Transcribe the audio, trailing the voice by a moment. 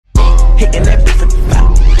hitting that bitch with the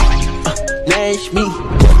fire. Nash me,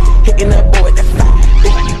 hitting that boy with the fire.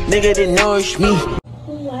 Nigga that nourish me.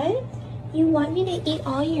 What? You want me to eat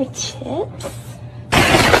all your chips?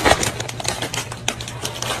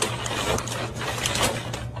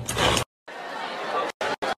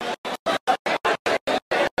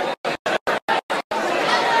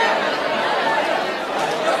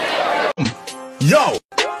 Yo,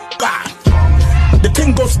 the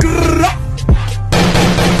thing goes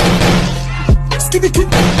skitty kid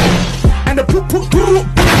and the poop poop poop.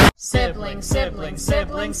 Siblings, siblings,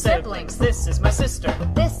 siblings, siblings. This is my sister.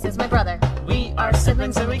 This is my brother. We are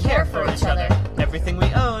siblings and we care for each other. Everything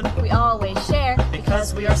we own, We always share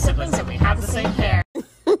because we are siblings and we have the same hair.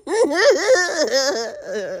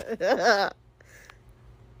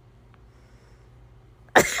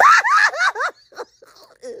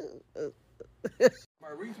 My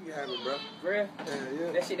reef we having, bro. Real?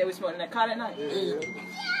 Yeah. That shit that we smoking in that car that night? Yeah.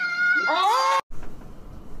 Oh!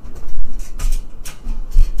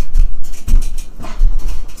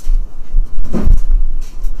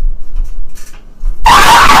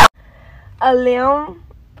 Eleven,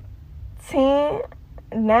 10,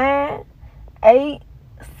 9, 8,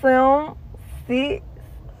 7, 6,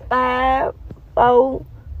 5, 4,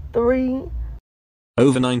 3.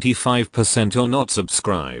 Over 95% are not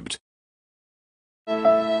subscribed.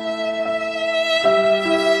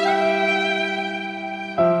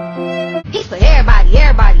 Peace for everybody,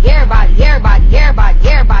 everybody, everybody, everybody, everybody,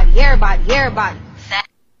 everybody, everybody, everybody.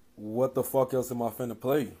 What the fuck else am I finna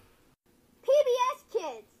play? PBS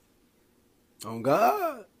Kids. Oh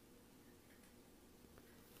God.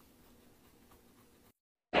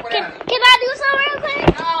 Can I do something real quick?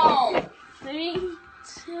 No! 3,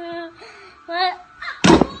 2, what?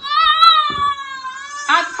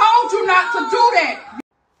 I told you not to do that!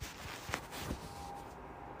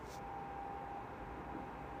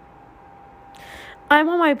 I'm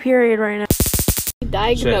on my period right now.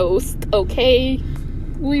 Diagnosed, okay?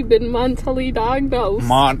 We've been mentally diagnosed.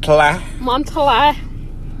 Mentally. Let's go.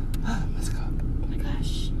 Oh my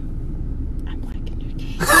gosh. I'm liking your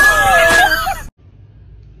cake.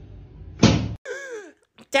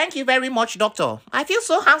 Thank you very much, doctor. I feel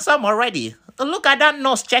so handsome already. Look at that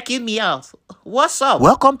nurse checking me out. What's up?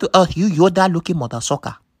 Welcome to Earth, you Yoda-looking mother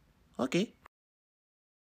sucker. Okay.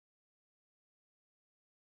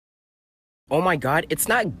 Oh my god, it's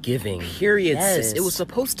not giving. Period, sis. It was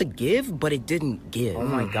supposed to give, but it didn't give. Oh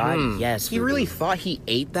my god, yes. He really thought he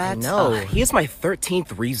ate that? No. He is my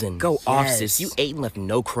 13th reason. Go off, sis. You ate and left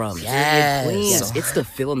no crumbs. Yes. Please. It's the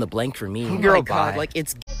fill in the blank for me. Girl, oh my god, like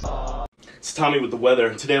it's... It's Tommy with the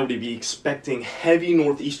weather. Today we'll be expecting heavy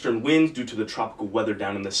northeastern winds due to the tropical weather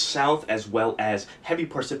down in the south, as well as heavy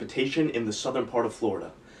precipitation in the southern part of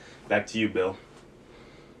Florida. Back to you, Bill.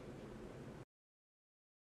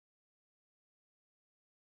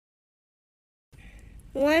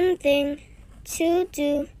 One thing to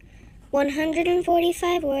do,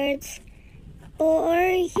 145 words, or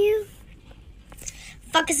you.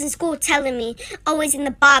 Fuckers in school telling me, always in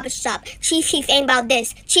the barber shop. Chief ain't about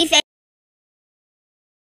this. Chief ain't.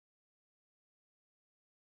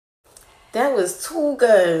 That was too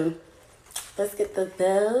good. Let's get the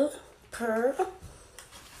bell per.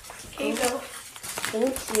 Here you go.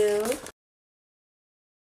 Thank you.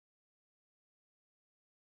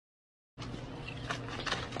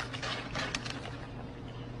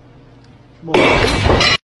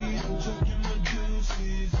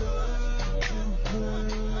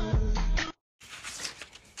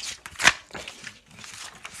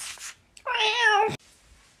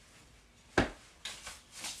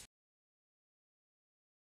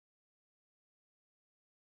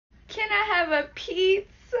 Can I have a piece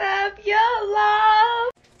of your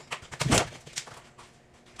love?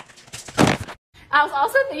 I was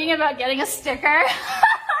also thinking about getting a sticker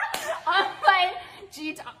on my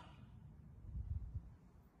G-Top.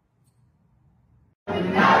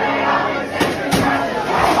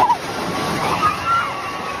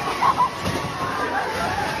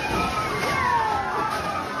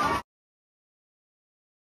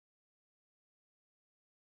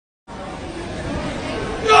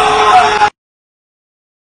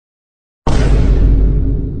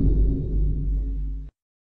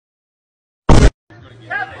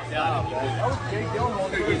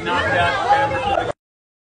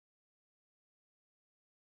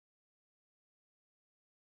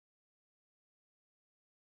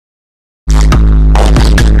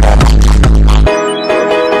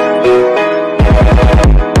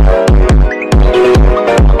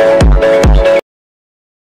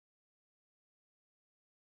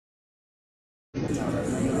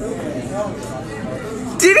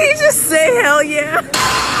 Did he just say hell yeah?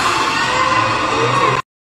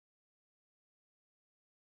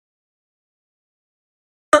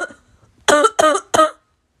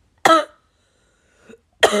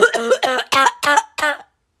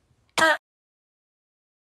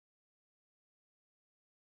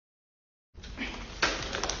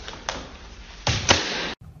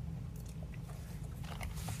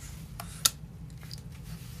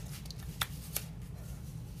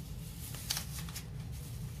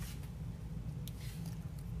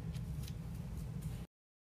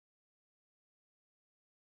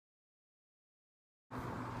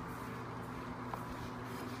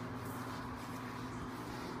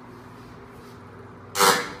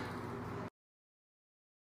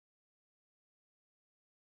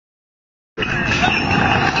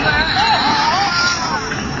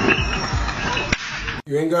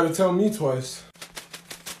 You ain't gotta tell me twice.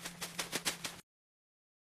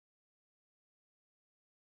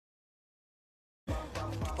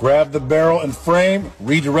 Grab the barrel and frame,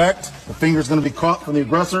 redirect. The finger's gonna be caught from the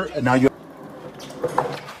aggressor, and now you.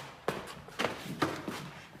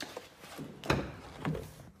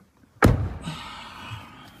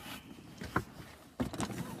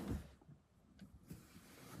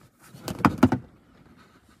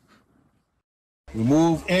 We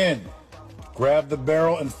move in. Grab the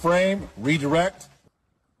barrel and frame, redirect.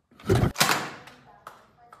 I'm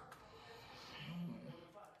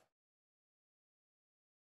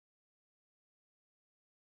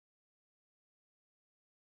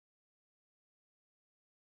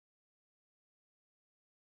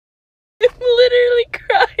literally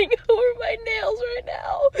crying over my nails right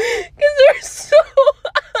now because they're so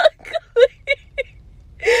ugly.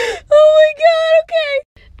 Oh my god, okay.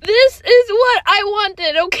 This is what I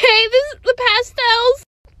wanted, okay? This is the pastels,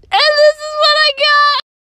 and this is what I got.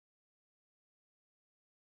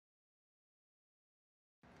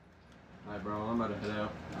 Alright, bro, I'm about to head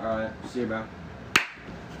out. Alright, see you, bro.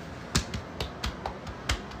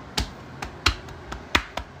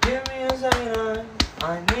 Give me a second.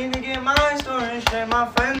 I need to get my story straight, my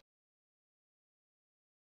friend.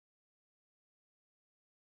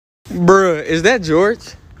 Bruh, is that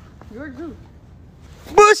George? George who?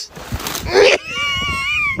 Bush!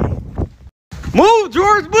 Move,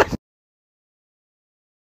 George Bush!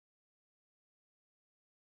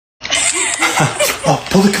 Oh,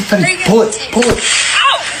 pull the confetti. Pull it. Pull it.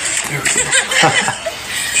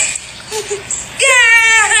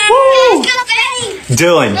 Woo!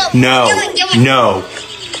 Dylan, no.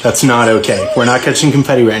 That's not okay. We're not catching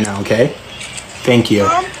confetti right now, okay? Thank you.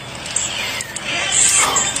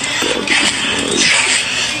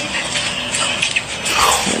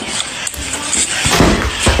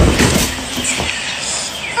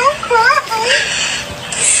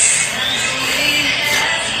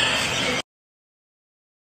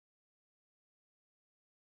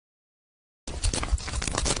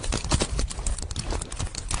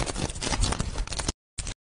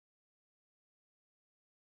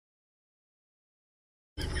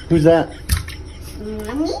 Who's that?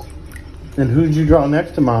 Mommy? And who did you draw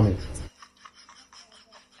next to mommy?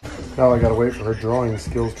 Now I gotta wait for her drawing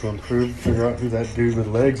skills to improve to figure out who that dude with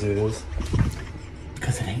legs is.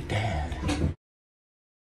 Because it ain't Dad.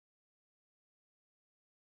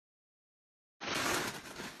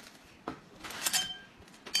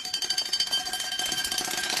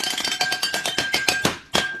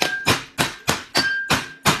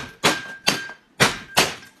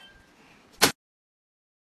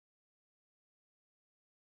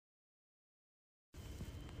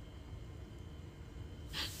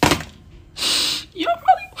 Y'all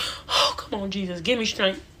probably, oh come on Jesus, give me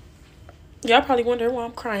strength. Y'all probably wondering why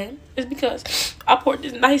I'm crying. It's because I poured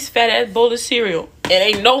this nice fat ass bowl of cereal and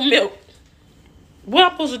ain't no milk. What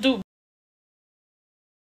I'm supposed to do?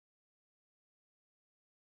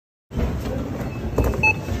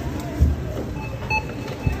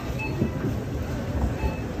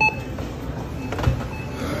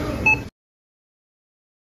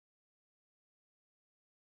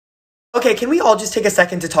 Okay, can we all just take a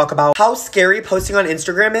second to talk about how scary posting on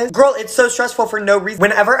Instagram is? Girl, it's so stressful for no reason.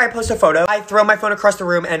 Whenever I post a photo, I throw my phone across the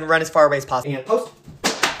room and run as far away as possible. And post.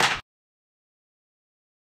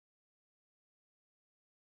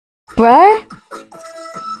 Bruh?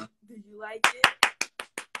 Did you like it?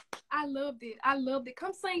 I loved it. I loved it.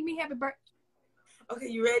 Come sing me happy birthday. Okay,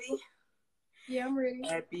 you ready? Yeah, I'm ready.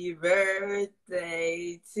 Happy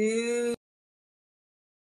birthday to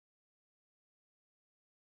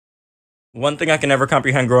One thing I can never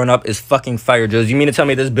comprehend growing up is fucking fire drills. You mean to tell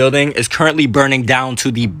me this building is currently burning down to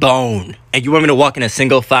the bone, and you want me to walk in a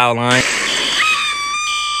single file line?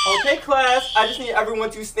 Okay, class, I just need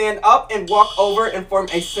everyone to stand up and walk over and form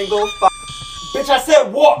a single file. Bitch, I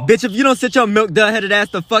said walk. Bitch, if you don't sit your milk dud-headed ass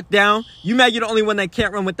the fuck down, you mad you're the only one that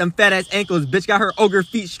can't run with them fat ass ankles. Bitch got her ogre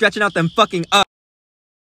feet stretching out them fucking up.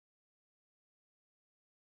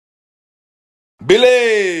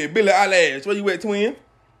 Billy Eyelash, where you at, twin?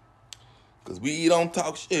 Cause we don't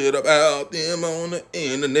talk shit about them on the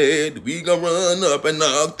internet. We gon' run up and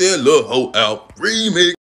knock their little hoe out.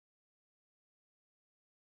 Remix.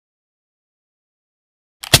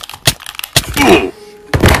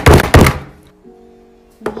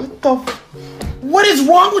 What is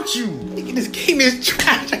wrong with you? Nigga, this game is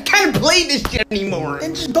trash. I can't play this shit anymore.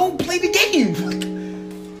 Then just don't play the game.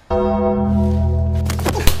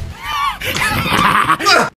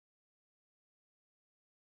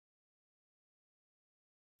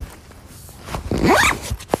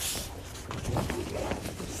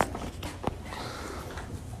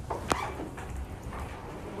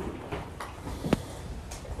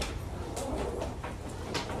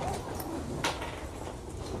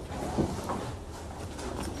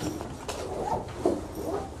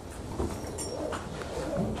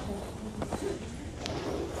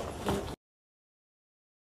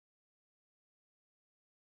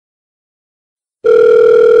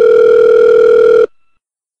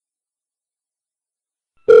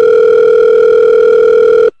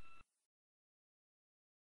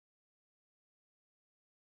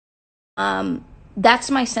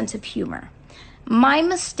 That's my sense of humor. My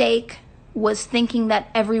mistake was thinking that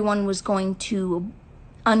everyone was going to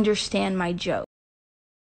understand my joke.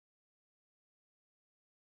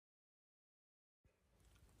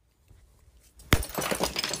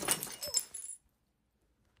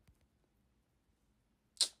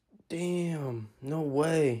 Damn, no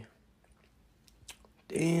way.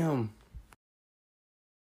 Damn.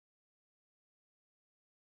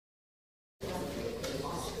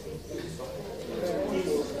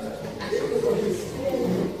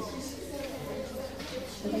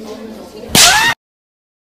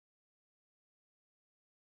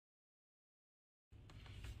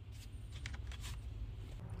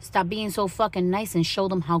 Stop being so fucking nice and show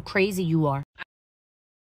them how crazy you are.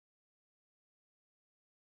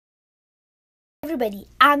 Everybody,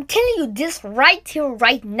 I'm telling you this right here,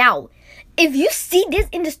 right now. If you see this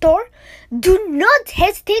in the store, do not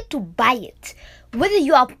hesitate to buy it. Whether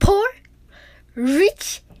you are poor,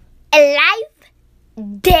 rich,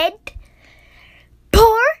 alive, dead,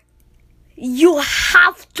 poor, you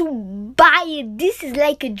have to buy it. This is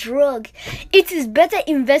like a drug. It is better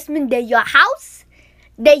investment than your house,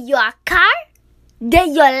 than your car,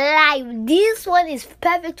 than your life. This one is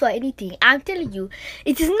perfect for anything. I'm telling you.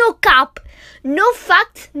 It is no cap, no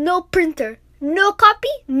fact, no printer, no copy,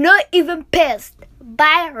 no even paste.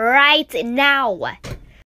 Buy right now.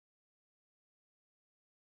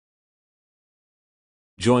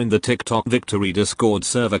 Join the TikTok Victory Discord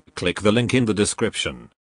server. Click the link in the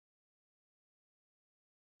description.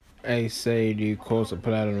 I say the course of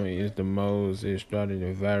platinum is the most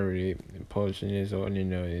extraordinary variety portion is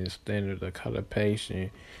ordinary in standard of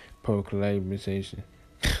coloration, proclamation.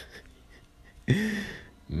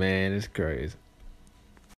 Man, it's crazy.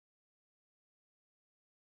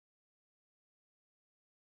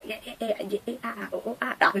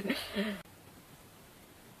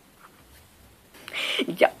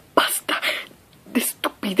 Ya basta de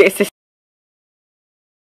estupideces.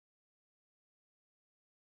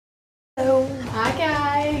 Hi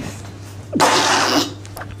guys.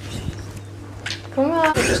 Come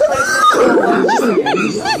on.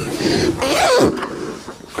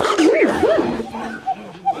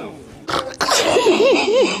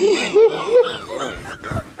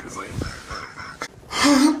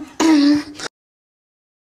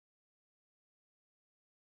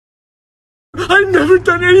 I've never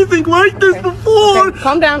done anything like this before. Okay,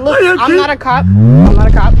 calm down. Look, I'm not a cop. I'm not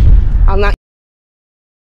a cop. I'm not.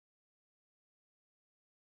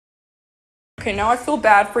 Okay, now I feel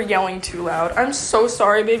bad for yelling too loud. I'm so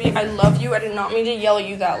sorry, baby. I love you. I did not mean to yell at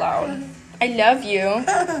you that loud. I love you.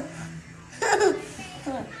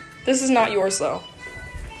 This is not yours, though.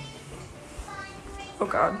 Oh,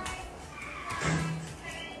 God.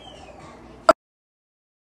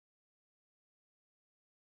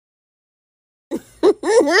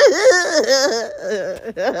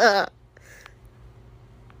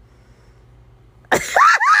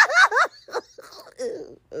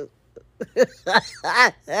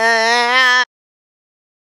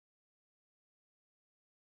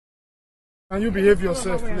 Can you behave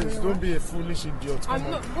yourself, please? Don't be a foolish idiot.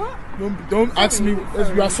 Come on. Don't ask me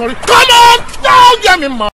if you are sorry. Come on! Don't get me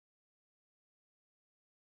mad.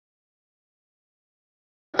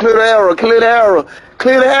 Clear the error, clear the error,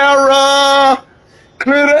 clear the error,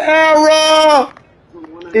 clear the error.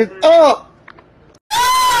 It's up.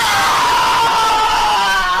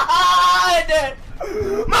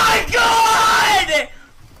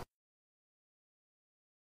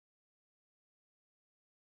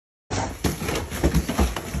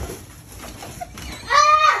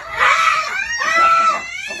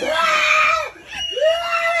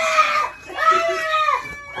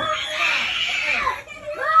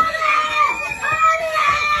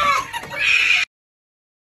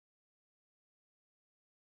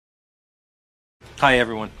 Hi,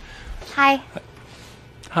 everyone. Hi.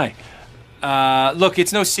 Hi. Look,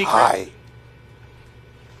 it's no secret. Hi.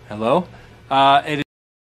 Hello? It is.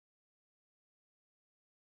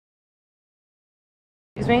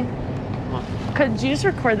 Excuse me? Could you just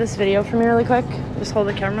record this video for me really quick? Just hold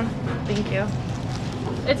the camera. Thank you.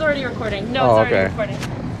 It's already recording. No, it's already recording.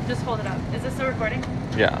 Just hold it up. Is this still recording?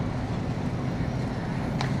 Yeah.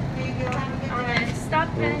 Alright, stop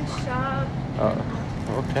and shop.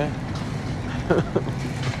 Okay.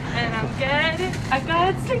 And I'm good. I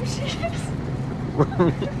got some shoes.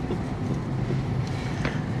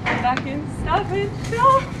 I'm back in stop and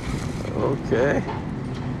shop. Okay.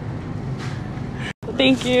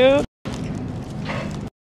 Thank you.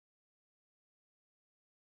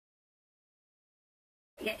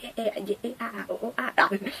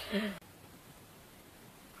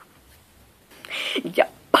 Ya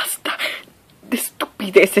basta de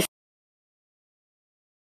estupideces.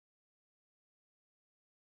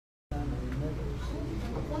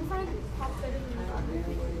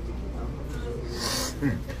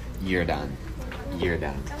 You're done. You're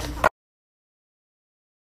done.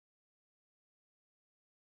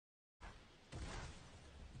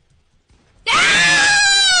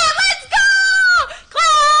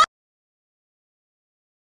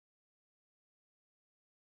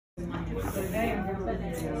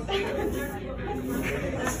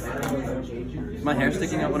 Is my hair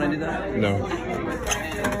sticking out when I do that? No.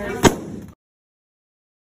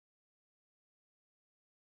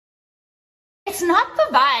 It's not the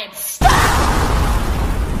vibe. Stop!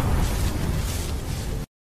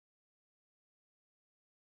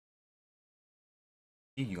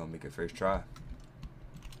 You gonna make it first try.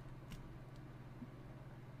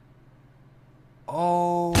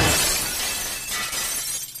 Oh.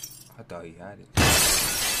 I thought he had it.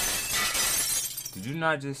 Did you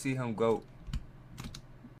not just see him go?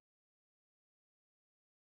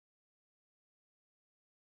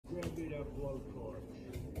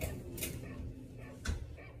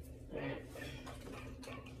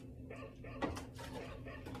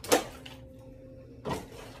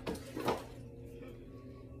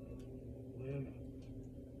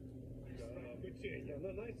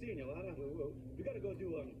 Nice seeing you, Lana. We gotta go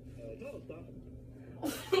do tunnel stuff.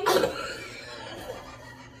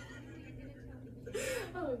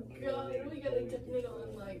 Oh god, we gotta get me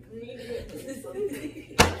on like media.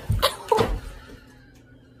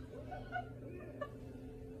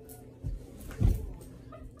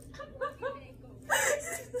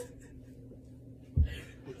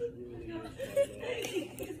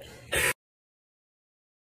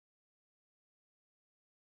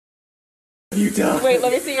 Wait,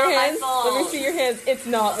 let me see your hands. Let me see your hands. It's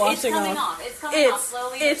not washing off. It's coming off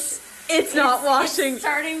slowly. It's not washing. It's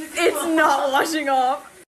starting to come It's off. not washing off.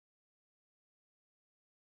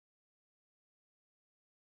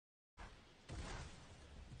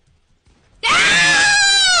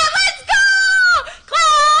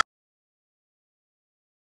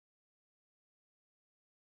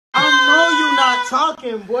 I know you not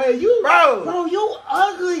talking, boy. You, bro, you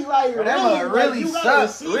ugly, like Bro, that really, mug really like, you got a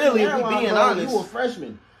sucks, receding really, if we hairline, being bro, honest. You a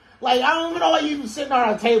freshman. Like, I don't even know why you even sitting on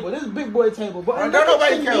our table. This is a big boy table, but Bro, look don't at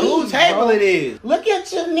nobody your care whose knees, table bro. it is. Look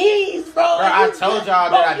at your knees, bro. Bro, I You told just- y'all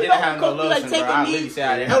bro, that I you didn't know have no you like lotion, bro. taking I literally knees said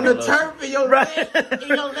I didn't on have no the lotion. turf in your leg, in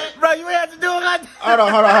your leg. Bro, you ain't have to do it like that. Hold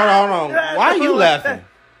on. Why are you laughing?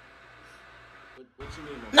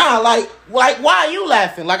 Nah, like, why are you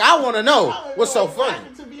laughing? Like, I want to know what's so funny.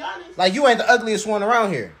 To be honest, Like, you ain't the ugliest one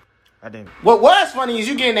around here. I didn't. What was funny is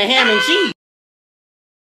you getting the ham and cheese.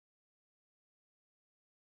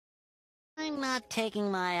 I'm not taking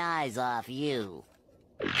my eyes off you.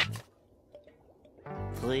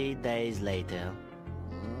 3 days later.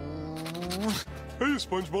 Hey,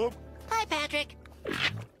 SpongeBob. Hi, Patrick.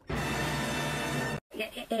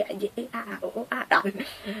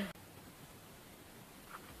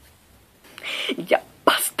 Ya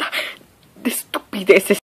basta de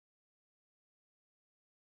estupideces.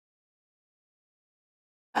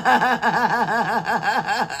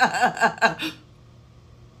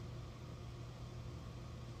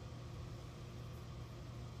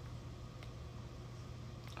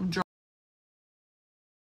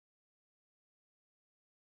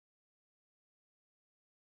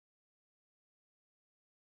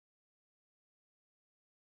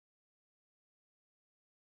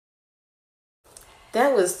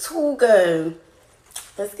 That was too good.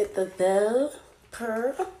 Let's get the bell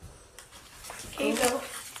purr. Here you go.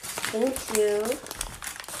 Thank you.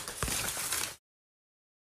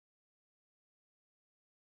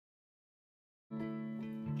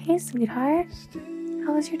 Hey, sweetheart.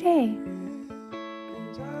 How was your day?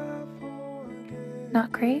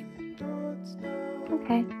 Not great?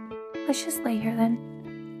 Okay, let's just lay here then.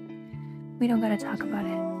 We don't gotta talk about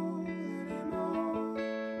it.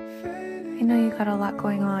 I know you got a lot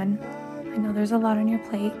going on. I know there's a lot on your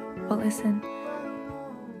plate, but listen.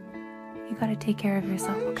 You gotta take care of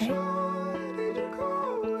yourself, okay?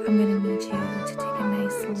 I'm gonna need you to take a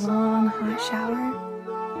nice, long, hot shower.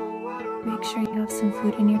 Make sure you have some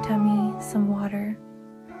food in your tummy, some water.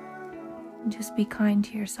 And just be kind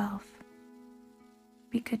to yourself.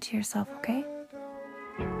 Be good to yourself, okay?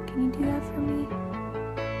 Can you do that for me?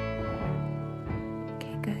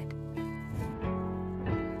 Okay, good.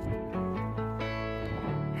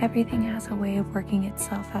 Everything has a way of working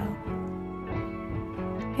itself out.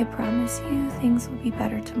 I promise you things will be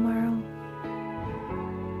better tomorrow.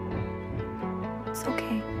 It's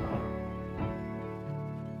okay.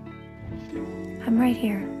 I'm right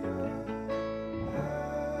here.